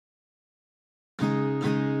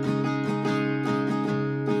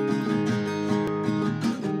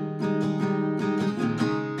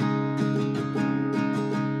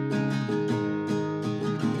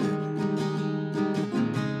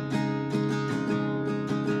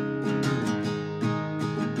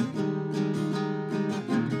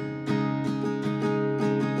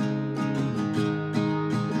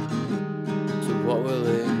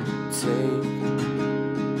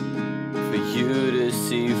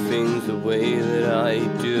things the way that I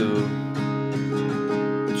do,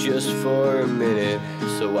 just for a minute,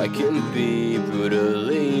 so I can be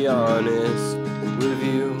brutally honest with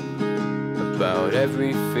you about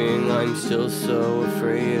everything I'm still so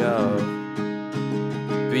afraid of.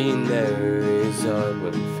 Being there is hard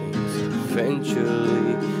when things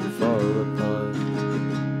eventually fall apart.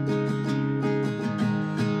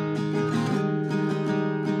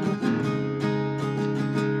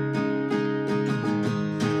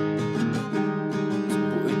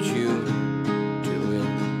 Would you do it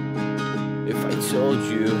if I told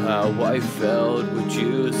you how I felt? Would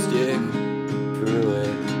you stick through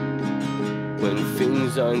it when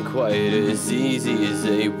things aren't quite as easy as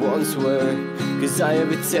they once were? 'Cause I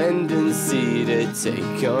have a tendency to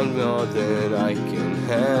take on more than I can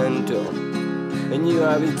handle, and you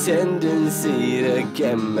have a tendency to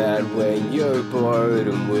get mad when you're bored.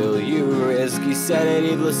 And will you risk your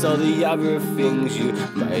sanity plus all the other things you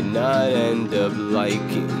might not end up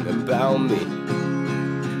liking about me?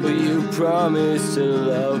 But you promise to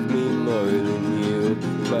love me more than you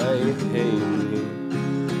might hate me.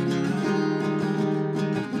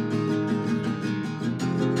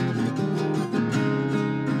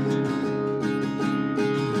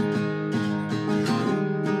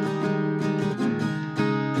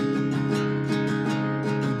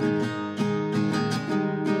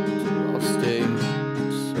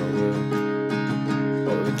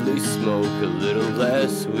 At least smoke a little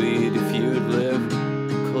less weed if you'd live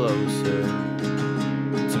closer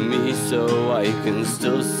to me, so I can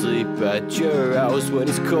still sleep at your house when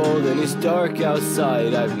it's cold and it's dark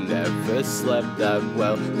outside. I've never slept that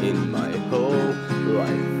well in my whole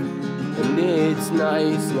life, and it's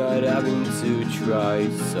nice not having to try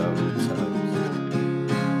sometimes,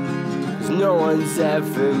 'cause no one's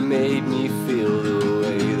ever made me feel the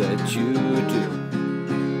way that you do.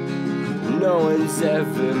 No one's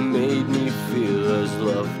ever made me feel as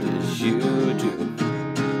loved as you do.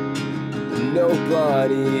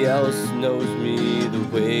 Nobody else knows me the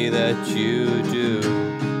way that you do.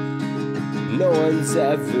 No one's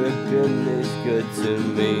ever been this good to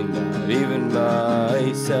me, not even